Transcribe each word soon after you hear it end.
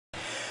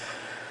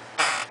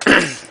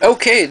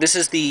Okay, this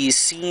is the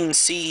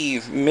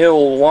Sienci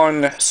Mill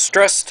 1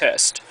 stress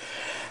test.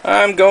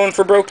 I'm going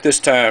for broke this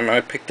time. I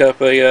picked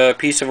up a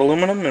piece of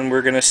aluminum and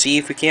we're going to see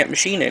if we can't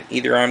machine it.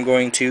 Either I'm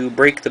going to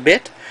break the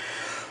bit,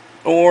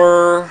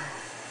 or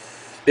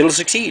it'll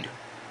succeed.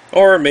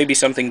 Or maybe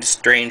something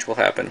strange will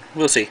happen.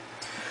 We'll see.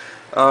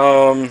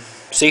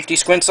 Safety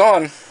squints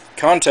on.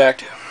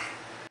 Contact.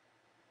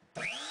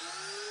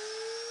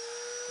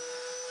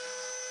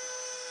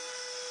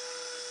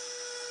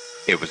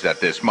 It was at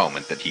this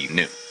moment that he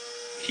knew.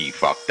 He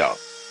fucked up.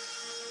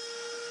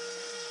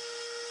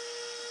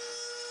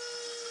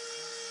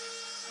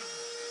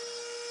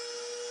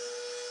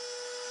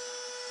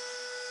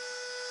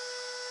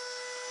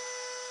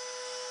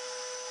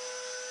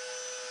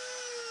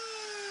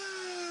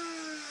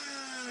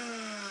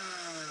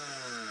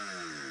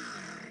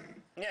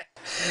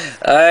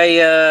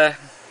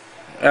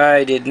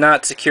 I did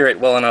not secure it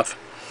well enough.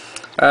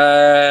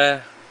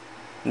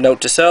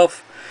 Note to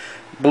self,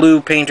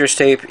 blue painter's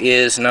tape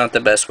is not the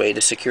best way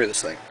to secure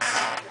this thing.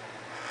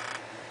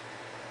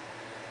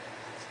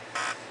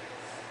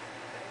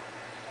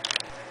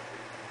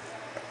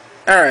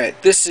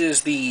 Alright, this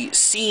is the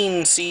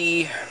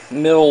Sienci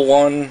Mill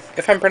 1.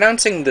 If I'm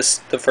pronouncing the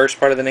first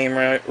part of the name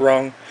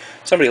wrong,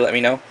 somebody let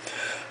me know.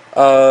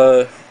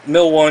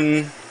 Mill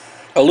 1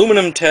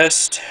 aluminum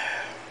test.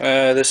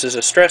 This is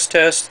a stress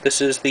test. This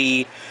is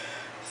the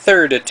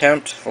third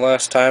attempt.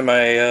 Last time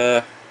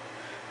I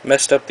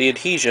messed up the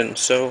adhesion,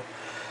 so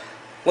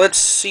let's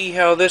see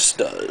how this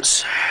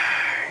does.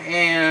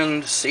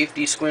 And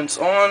safety squints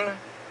on.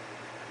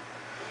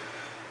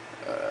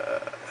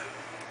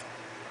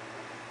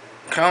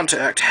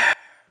 Contact.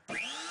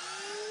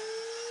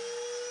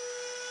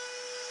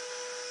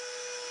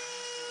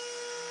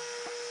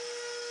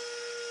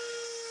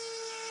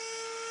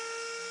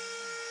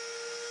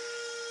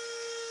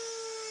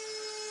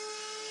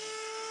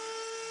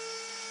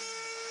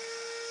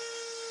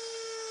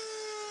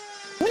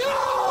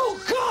 No,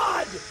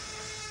 God!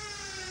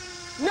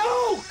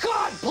 No,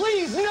 God,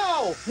 please,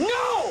 no!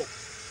 No!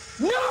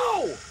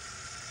 No!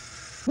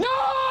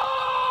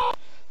 No!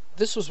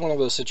 This was one of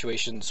those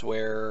situations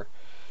where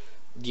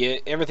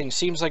everything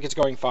seems like it's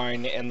going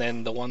fine, and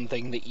then the one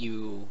thing that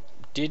you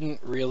didn't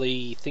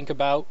really think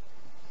about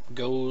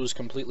goes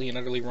completely and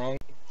utterly wrong.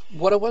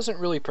 What I wasn't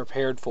really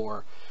prepared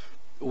for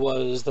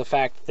was the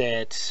fact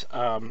that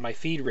my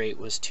feed rate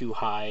was too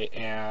high,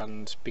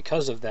 and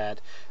because of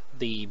that,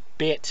 the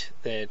bit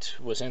that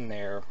was in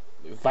there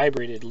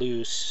vibrated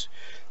loose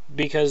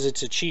because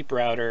it's a cheap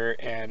router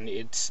and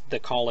the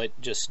collet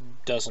just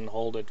doesn't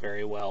hold it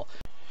very well.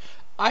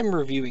 I'm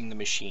reviewing the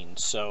machine,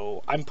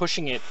 so I'm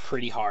pushing it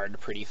pretty hard,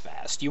 pretty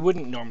fast. You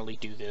wouldn't normally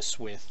do this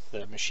with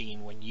the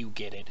machine when you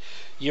get it.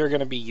 You're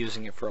going to be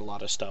using it for a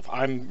lot of stuff.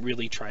 I'm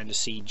really trying to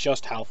see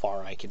just how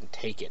far I can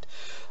take it.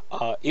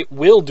 It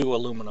will do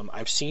aluminum.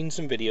 I've seen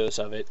some videos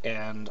of it,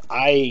 and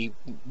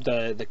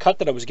the cut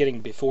that I was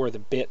getting before the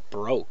bit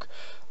broke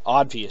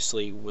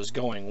obviously was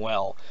going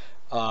well.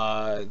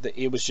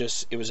 It was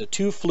a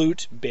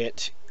 2-flute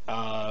bit.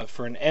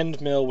 For an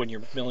end mill, when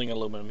you're milling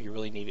aluminum, you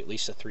really need at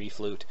least a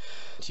 3-flute.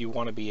 You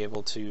want to be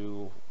able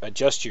to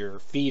adjust your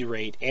feed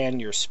rate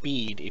and your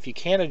speed. If you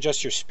can't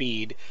adjust your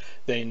speed,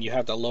 then you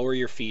have to lower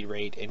your feed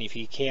rate, and if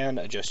you can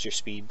adjust your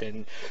speed,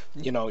 then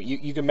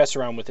you can mess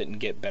around with it and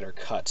get better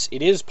cuts.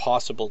 It is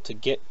possible to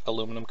get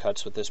aluminum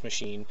cuts with this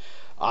machine.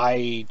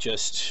 I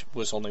just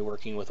was only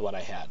working with what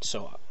I had,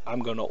 so I'm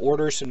going to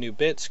order some new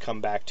bits,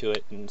 come back to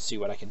it, and see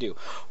what I can do.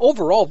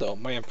 Overall, though,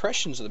 my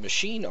impressions of the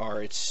machine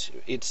are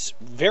it's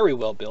very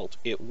well built.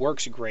 It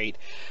works great,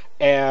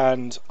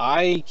 and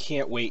I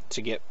can't wait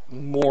to get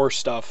more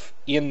stuff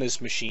in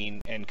this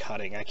machine and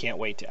cutting. I can't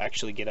wait to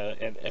actually get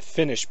a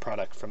finished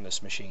product from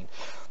this machine.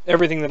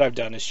 Everything that I've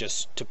done is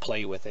just to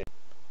play with it.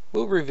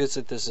 We'll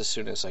revisit this as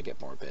soon as I get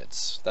more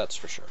bits, that's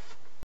for sure.